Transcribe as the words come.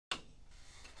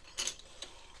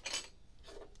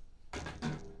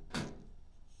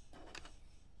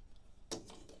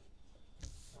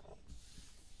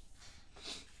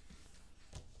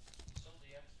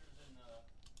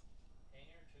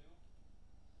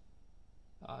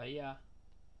Yeah.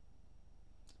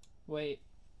 Wait,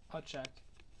 I'll check.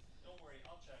 Don't worry,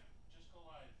 I'll check. Just go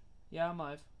live. Yeah, I'm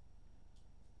live.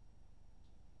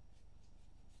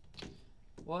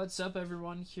 What's up,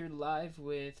 everyone? Here live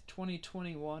with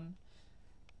 2021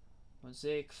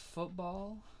 Mosaic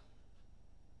Football.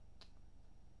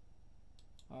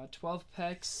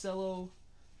 12-pack Cello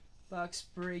box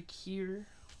break here.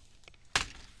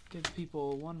 Give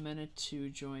people 1 minute to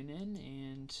join in,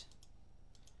 and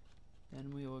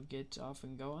then we will get off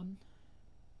and going.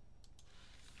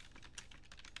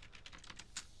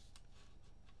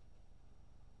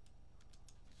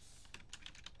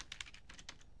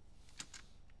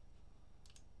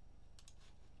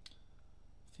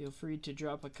 Feel free to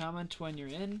drop a comment when you're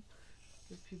in.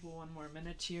 Give people 1 more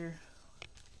minute here.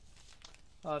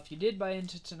 If you did buy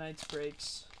into tonight's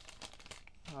breaks,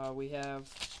 we have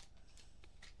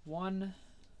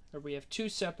two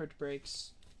separate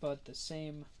breaks, but the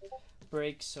same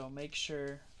break. So make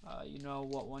sure you know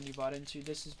what one you bought into.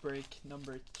 This is break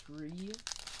number 3,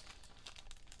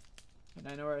 and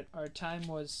I know our time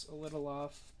was a little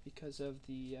off because of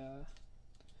the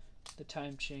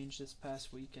time change this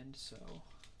past weekend. So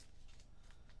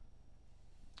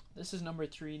this is number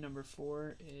 3. Number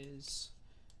 4 is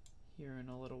here in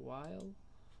a little while.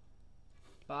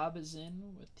 Bob is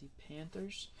in with the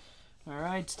Panthers.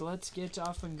 Alright, so let's get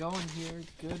off and going here.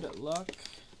 Good luck.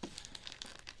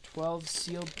 12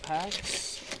 sealed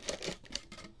packs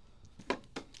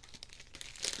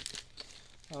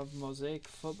of Mosaic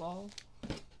Football.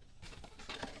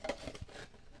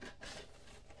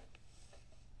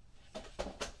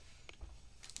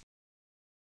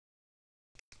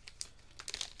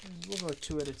 And we'll go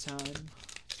 2 at a time.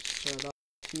 Start off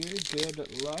here.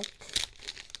 Good luck.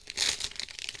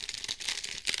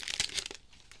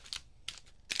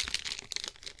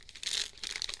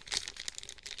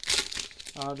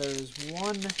 There is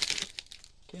 1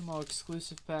 camo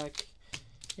exclusive pack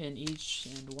in each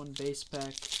and 1 base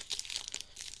pack.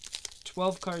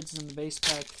 12 cards in the base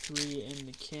pack, 3 in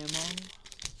the camo.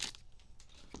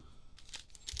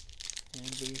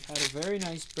 And we had a very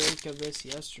nice break of this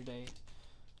yesterday.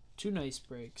 2 nice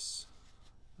breaks.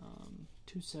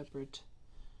 2 separate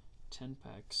 10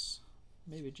 packs.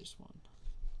 Maybe just 1.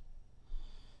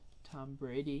 Tom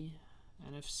Brady,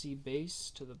 NFC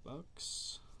base to the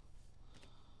Bucks.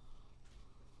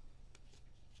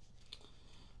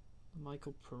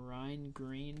 Michael Perrine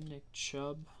green, Nick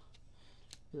Chubb,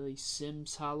 Billy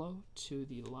Sims hollow to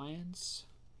the Lions.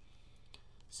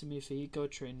 Simi Fehiko,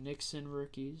 Trey Nixon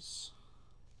rookies.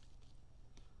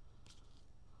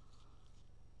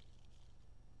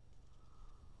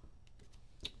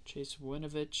 Chase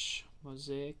Winovich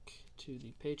Mosaic to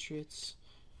the Patriots.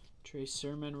 Trey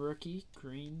Sermon rookie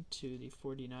green to the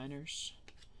 49ers.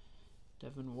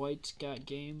 Devin White got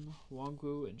game,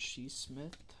 Wongwu and Shee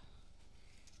Smith.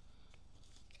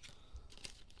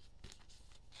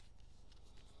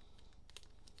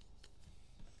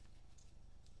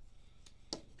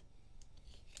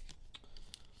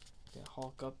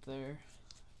 Hulk up there.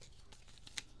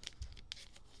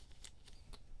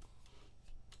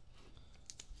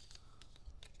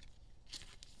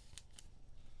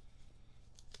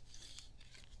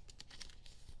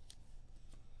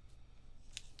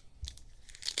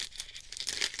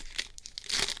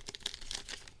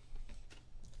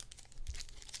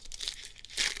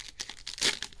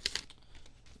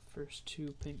 First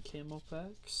 2 pink camo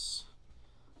packs.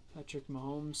 Patrick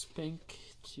Mahomes pink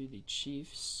to the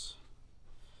Chiefs.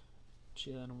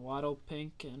 Jalen Waddle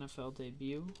pink NFL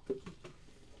debut.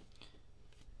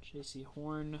 J.C.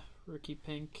 Horn rookie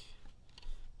pink.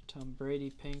 Tom Brady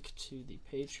pink to the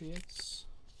Patriots.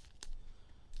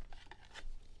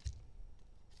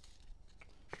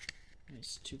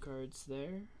 Nice 2 cards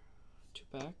there. 2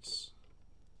 packs.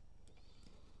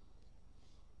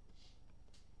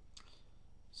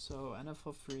 So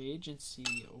NFL free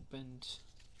agency opened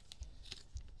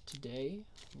today.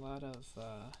 A lot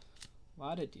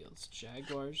of deals.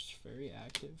 Jaguars very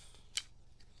active.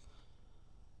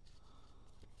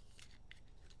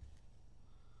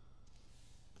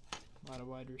 A lot of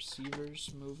wide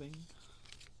receivers moving.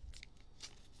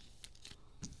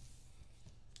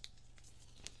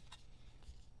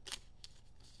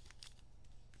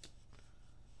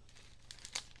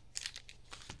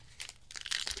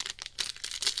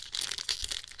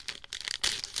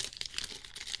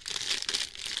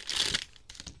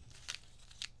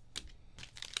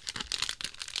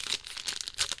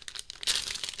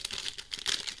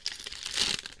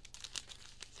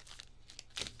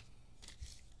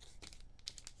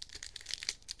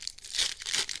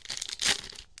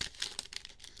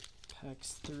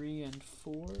 Packs 3 and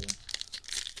 4.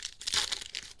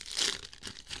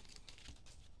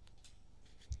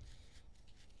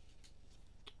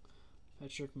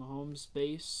 Patrick Mahomes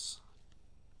base.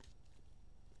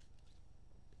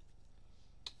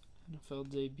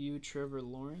 NFL debut Trevor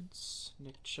Lawrence.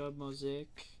 Nick Chubb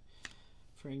Mosaic.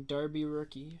 Frank Darby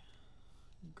rookie.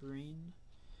 Green.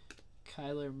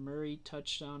 Kyler Murray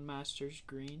touchdown Masters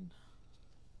green.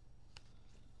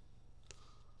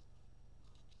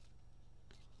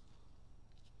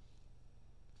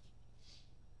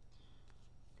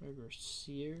 Gregor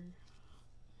Sear.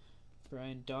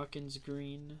 Brian Dawkins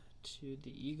green to the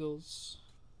Eagles.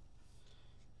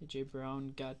 AJ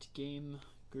Brown got game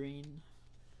green.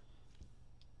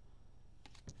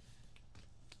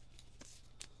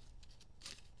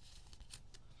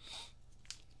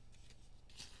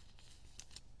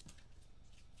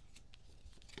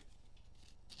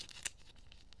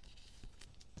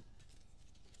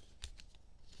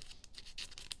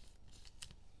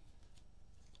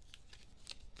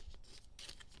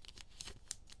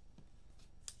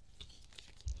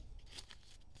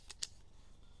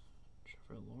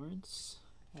 Lawrence,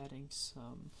 adding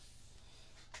some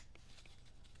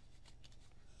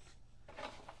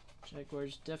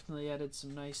Jaguars definitely added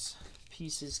some nice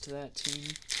pieces to that team.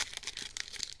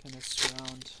 Kind of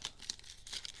surround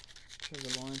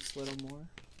Trevor Lawrence a little more.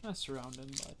 Not surround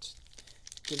him, but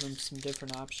give him some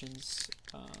different options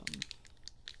for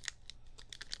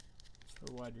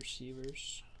wide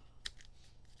receivers.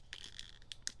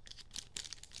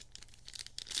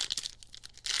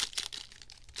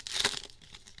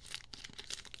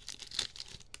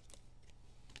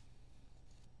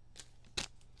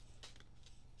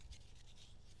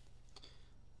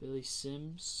 Billy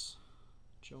Sims,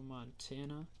 Joe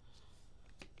Montana,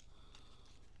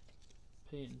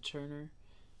 Peyton Turner,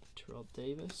 Terrell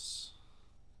Davis.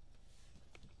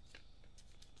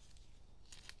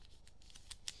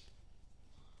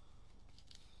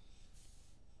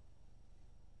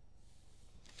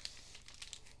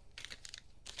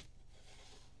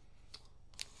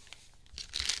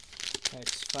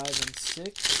 Packs 5 and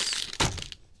 6.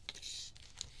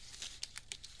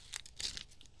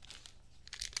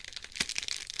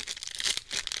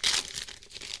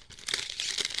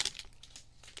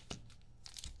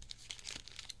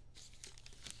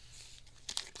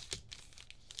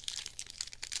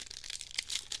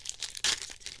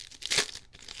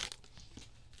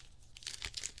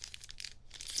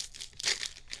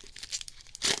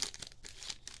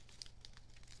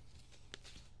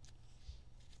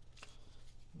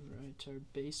 Our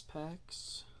base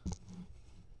packs.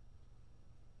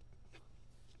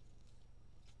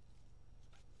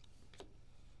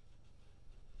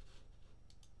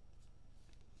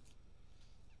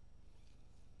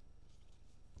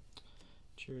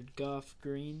 Jared Goff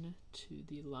green to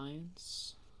the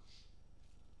Lions.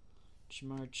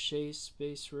 Jamar Chase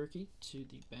base rookie to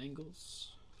the Bengals.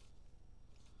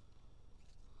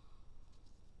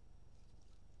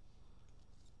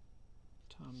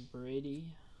 Tom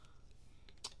Brady.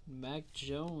 Mac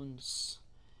Jones,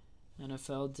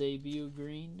 NFL debut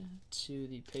green to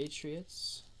the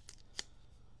Patriots.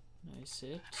 Nice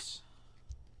hit.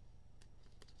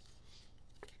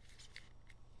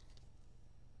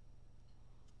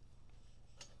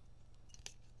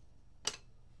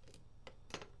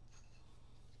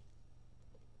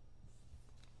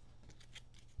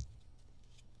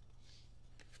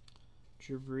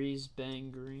 Drew Brees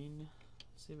bang green.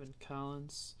 Stephen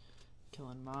Collins,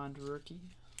 Kellen Mond rookie.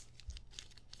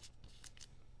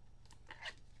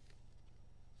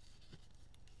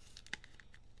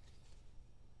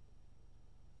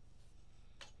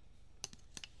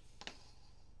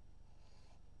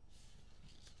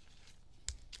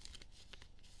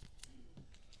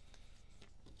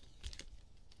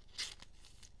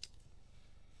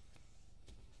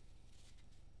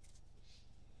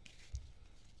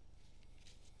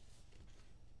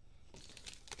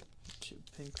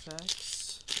 Pink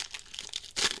facts.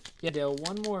 Yeah, Dale,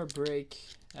 one more break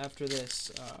after this.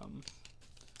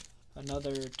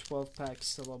 Another 12-pack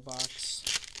Cello box.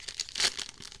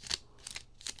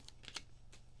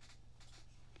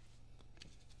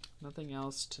 Nothing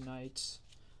else tonight.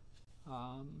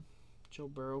 Joe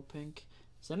Burrow pink.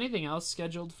 Is anything else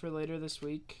scheduled for later this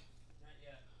week? Not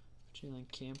yet.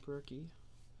 Jalen Camp rookie.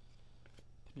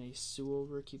 Penei Sewell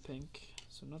rookie pink.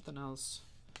 So nothing else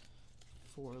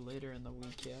for later in the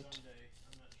week yet. Sunday.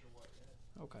 I'm not sure what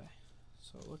yet. Okay,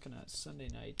 so looking at Sunday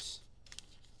night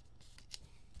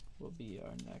will be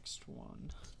our next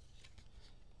one.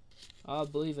 I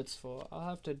believe it's full. I'll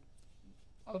have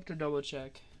to double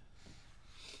check.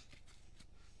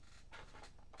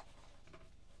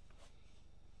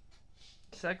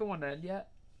 Second one end yet?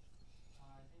 I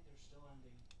think they're still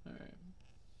ending. All right.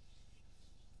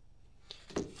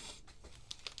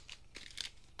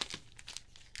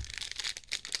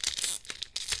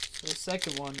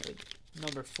 second one,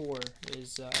 number 4,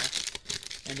 is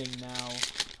ending now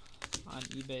on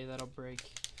eBay. That'll break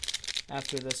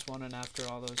after this one and after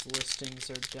all those listings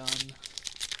are done.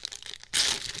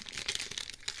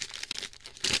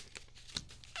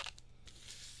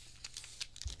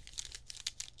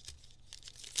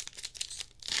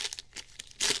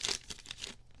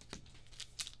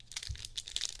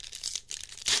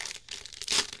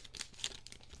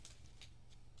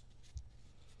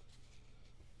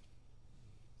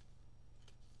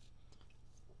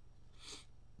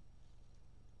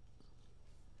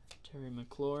 Terry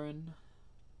McLaurin,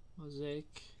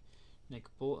 Mosaic. Nick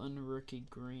Bolton, rookie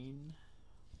green.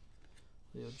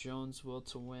 Leo Jones, will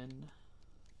to win.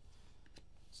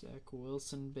 Zach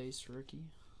Wilson, base rookie.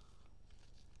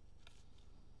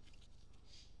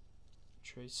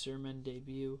 Trey Sermon,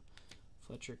 debut.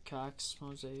 Fletcher Cox,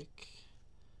 Mosaic.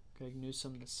 Greg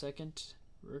Newsome the second.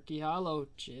 Rookie hollow,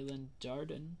 Jalen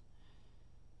Darden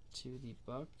to the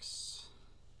Bucks.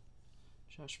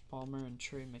 Josh Palmer and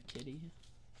Trey McKitty.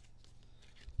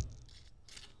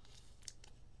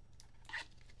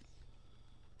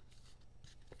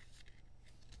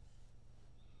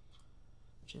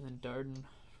 Jalen Darden,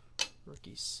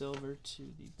 rookie silver to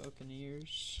the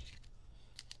Buccaneers.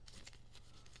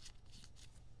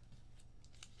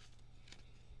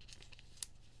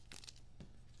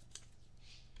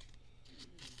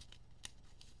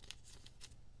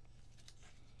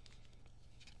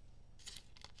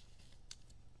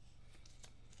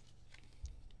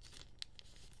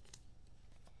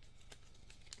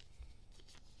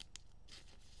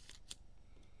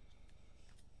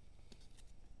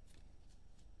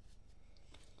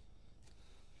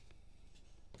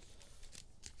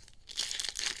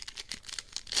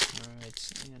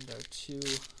 And our 2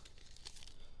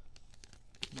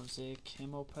 Mosaic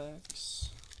camo packs.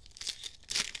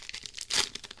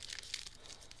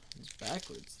 It's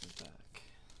backwards, the back.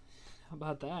 How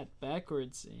about that?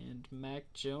 Backwards, and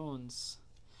Mac Jones,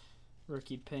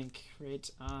 rookie pink, right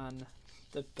on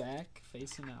the back,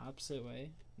 facing the opposite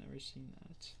way. Never seen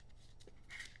that.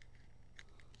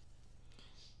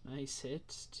 Nice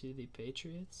hit to the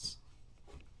Patriots.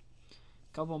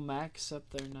 Couple Macs up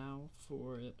there now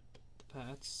for the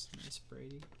Pats. Nice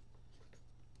Brady.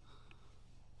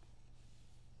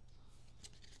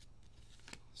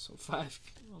 So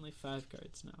only 5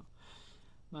 cards now.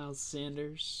 Miles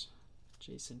Sanders,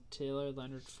 Jason Taylor,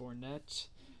 Leonard Fournette,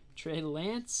 Trey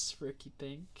Lance, rookie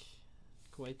pink,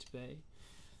 Kuwait Bay.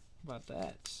 How about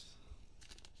that?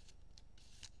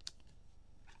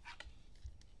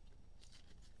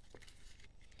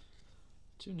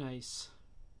 Too nice.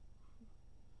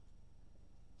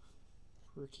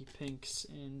 Rookie pinks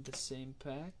in the same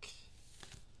pack.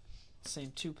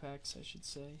 Same 2 packs, I should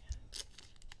say.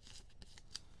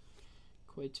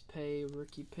 Kuwait Pay,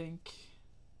 rookie pink.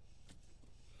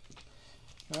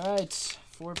 Alright,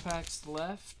 4 packs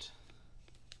left.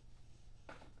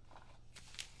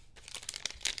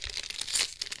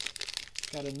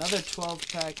 Got another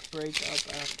 12-pack break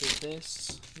up after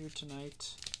this here tonight.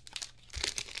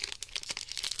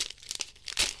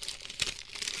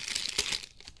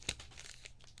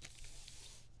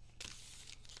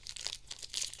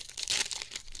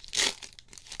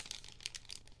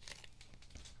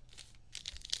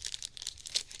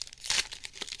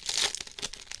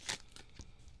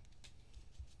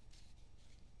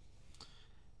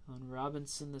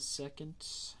 Robinson the second.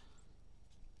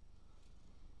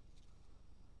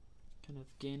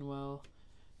 Kenneth Gainwell,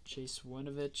 Chase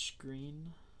Winovich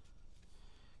green.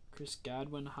 Chris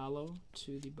Godwin hollow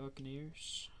to the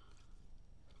Buccaneers.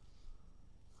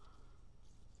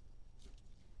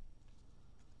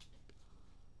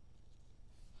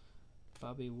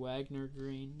 Bobby Wagner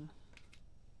green.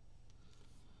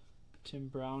 Tim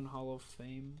Brown Hall of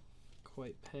Fame.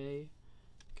 Kuwait Pay.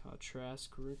 Kyle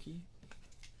Trask rookie.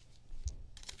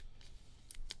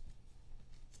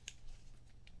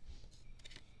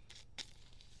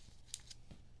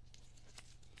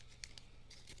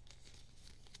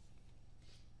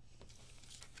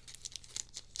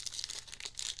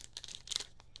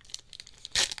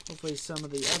 Hopefully some of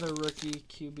the other rookie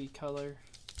QB color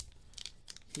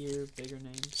here, bigger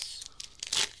names.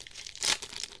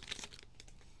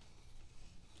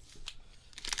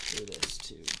 Do this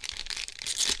too.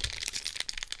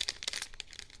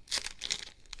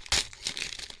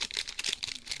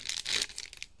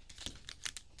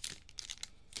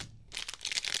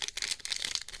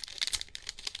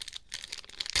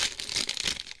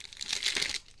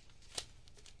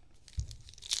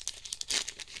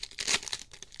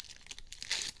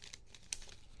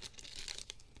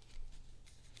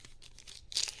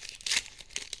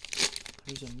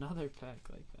 There's another pack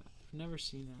like that. I've never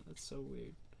seen that. That's so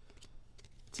weird.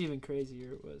 It's even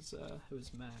crazier. It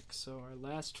was Max. So our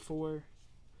last 4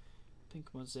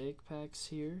 pink mosaic packs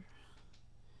here.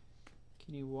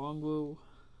 Kenny Wongwu,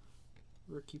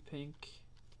 rookie pink.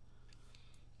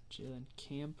 Jalen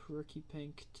Camp, rookie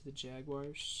pink to the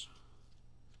Jaguars.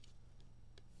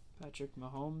 Patrick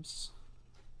Mahomes,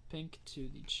 pink to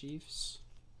the Chiefs.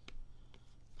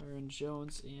 Aaron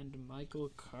Jones and Michael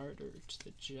Carter to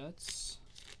the Jets.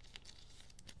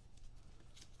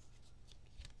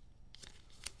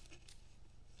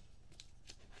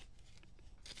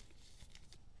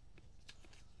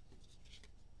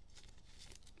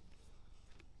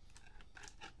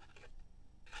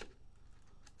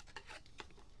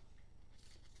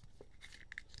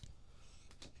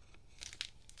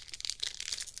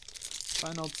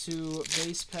 Final 2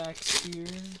 base packs here.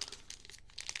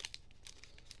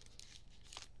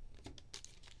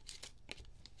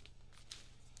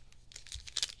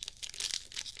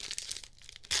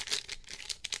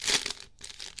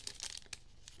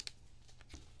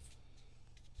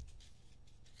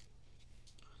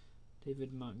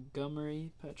 David Montgomery,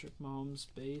 Patrick Mahomes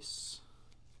base.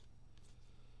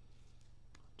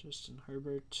 Justin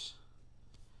Herbert.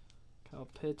 Kyle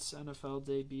Pitts, NFL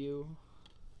debut.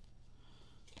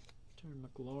 Terry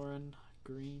McLaurin,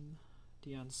 green.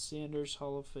 Deion Sanders,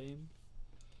 Hall of Fame.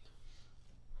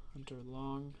 Hunter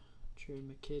Long, Trey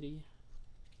McKitty.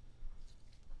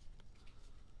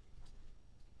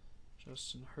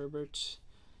 Justin Herbert,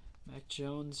 Mac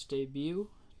Jones debut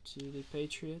to the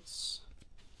Patriots.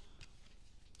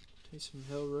 Taysom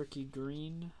Hill, rookie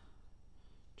green.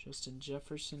 Justin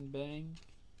Jefferson, bang.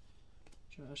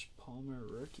 Josh Palmer,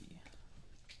 rookie.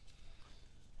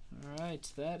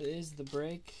 Alright, that is the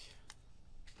break.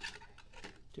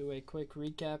 Do a quick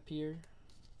recap here.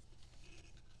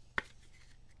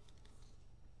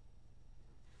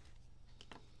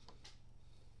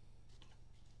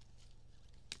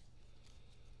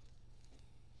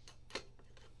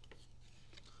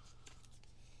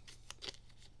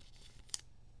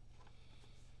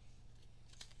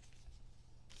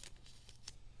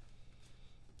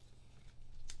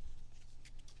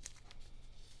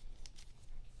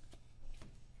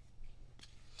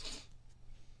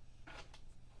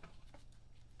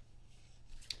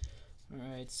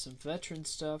 Alright, some veteran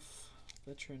stuff.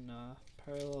 Veteran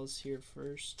parallels here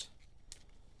first.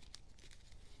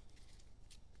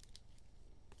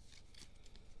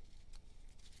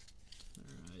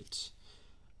 Alright.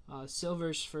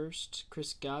 Silvers first.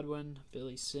 Chris Godwin,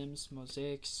 Billy Sims,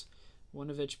 Mosaics.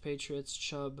 Winovich, Patriots.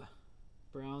 Chubb,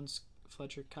 Browns.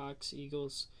 Fletcher Cox,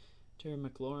 Eagles. Terry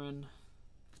McLaurin,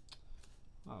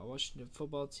 Washington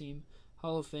football team.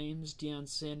 Hall of Fames, Deion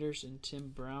Sanders and Tim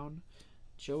Brown.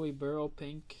 Joey Burrow,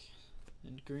 pink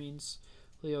and greens.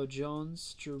 Leo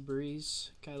Jones, Drew Brees,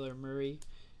 Kyler Murray.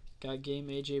 Got game,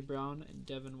 A.J. Brown and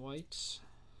Devin White.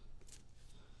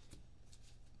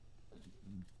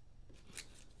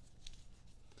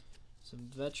 Some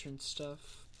veteran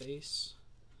stuff, base.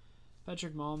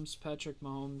 Patrick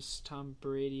Mahomes, Tom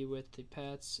Brady with the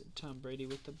Pats, Tom Brady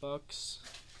with the Bucks.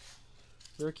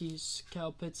 Rookies,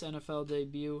 Cal Pitts NFL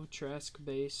debut, Trask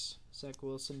base, Zach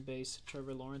Wilson base,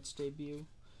 Trevor Lawrence debut.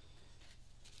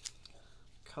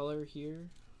 Color here.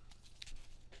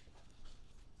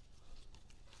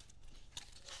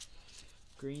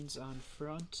 Greens on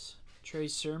front. Trey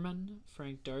Sermon,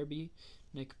 Frank Darby,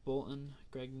 Nick Bolton,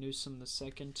 Greg Newsome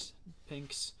II.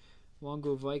 Pinks,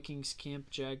 Wongo Vikings, Camp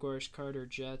Jaguars, Carter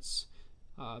Jets.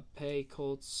 Pay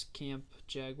Colts, Camp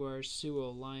Jaguars,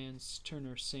 Suo Lions,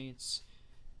 Turner Saints.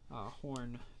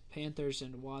 Horn Panthers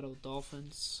and Waddle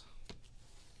Dolphins.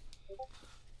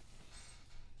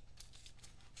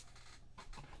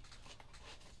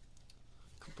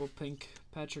 Couple pink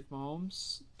Patrick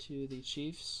Mahomes to the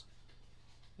Chiefs.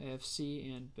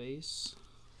 AFC and base.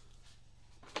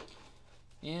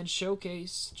 And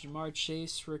showcase, Jamar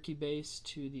Chase, rookie base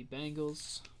to the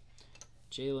Bengals.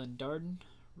 Jalen Darden,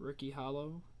 rookie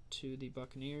hollow to the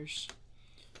Buccaneers.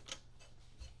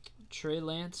 Trey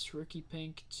Lance, rookie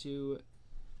pink to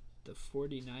the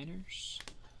 49ers.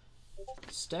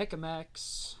 Stack of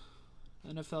Max,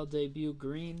 NFL debut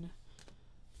green.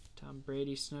 Tom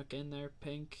Brady snuck in there,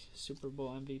 pink. Super Bowl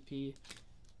MVP,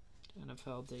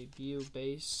 NFL debut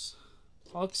base.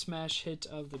 Hulk smash hit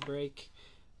of the break.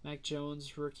 Mac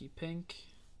Jones, rookie pink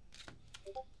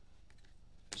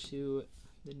to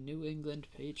the New England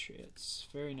Patriots.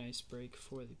 Very nice break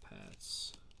for the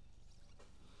Pats.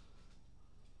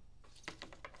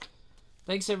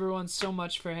 Thanks everyone so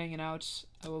much for hanging out.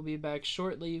 I will be back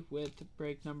shortly with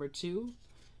break number 2.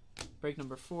 Break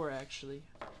number 4 actually.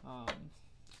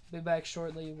 Be back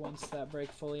shortly once that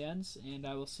break fully ends, and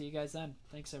I will see you guys then.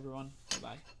 Thanks, everyone.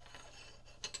 Bye-bye.